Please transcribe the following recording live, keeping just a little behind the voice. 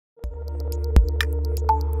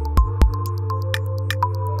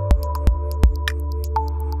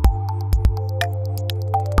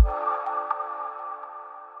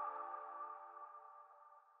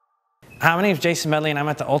Hi, my name is Jason Medley, and I'm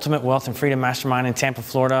at the Ultimate Wealth and Freedom Mastermind in Tampa,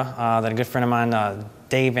 Florida, that a good friend of mine,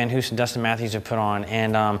 Dave Van Hoos and Dustin Matthews, have put on.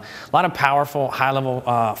 And a lot of powerful,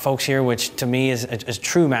 high-level folks here, which to me is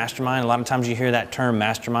true mastermind. A lot of times you hear that term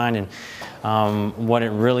mastermind, and what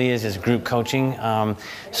it really is group coaching.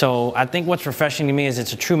 So I think what's refreshing to me is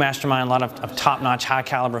it's a true mastermind, a lot of top-notch,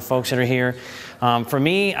 high-caliber folks that are here. For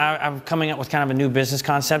me, I'm coming up with kind of a new business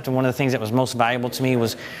concept, and one of the things that was most valuable to me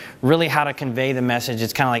was really how to convey the message.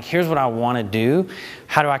 It's kind of like, here's what I want to do.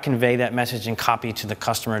 How do I convey that message and copy to the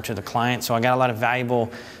customer, to the client? So I got a lot of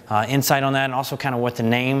valuable insight on that, and also kind of what to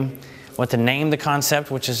name the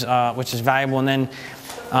concept, which is valuable. And then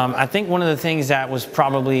I think one of the things that was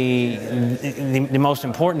probably the most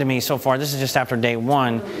important to me so far, this is just after day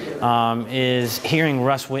one, is hearing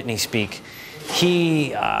Russ Whitney speak. He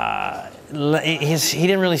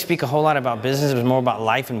didn't really speak a whole lot about business. It was more about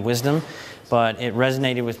life and wisdom, but it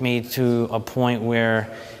resonated with me to a point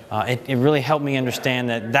where it really helped me understand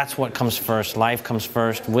that that's what comes first. Life comes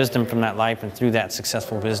first, wisdom from that life, and through that,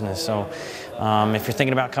 successful business. So if you're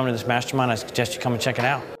thinking about coming to this mastermind, I suggest you come and check it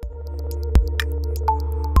out.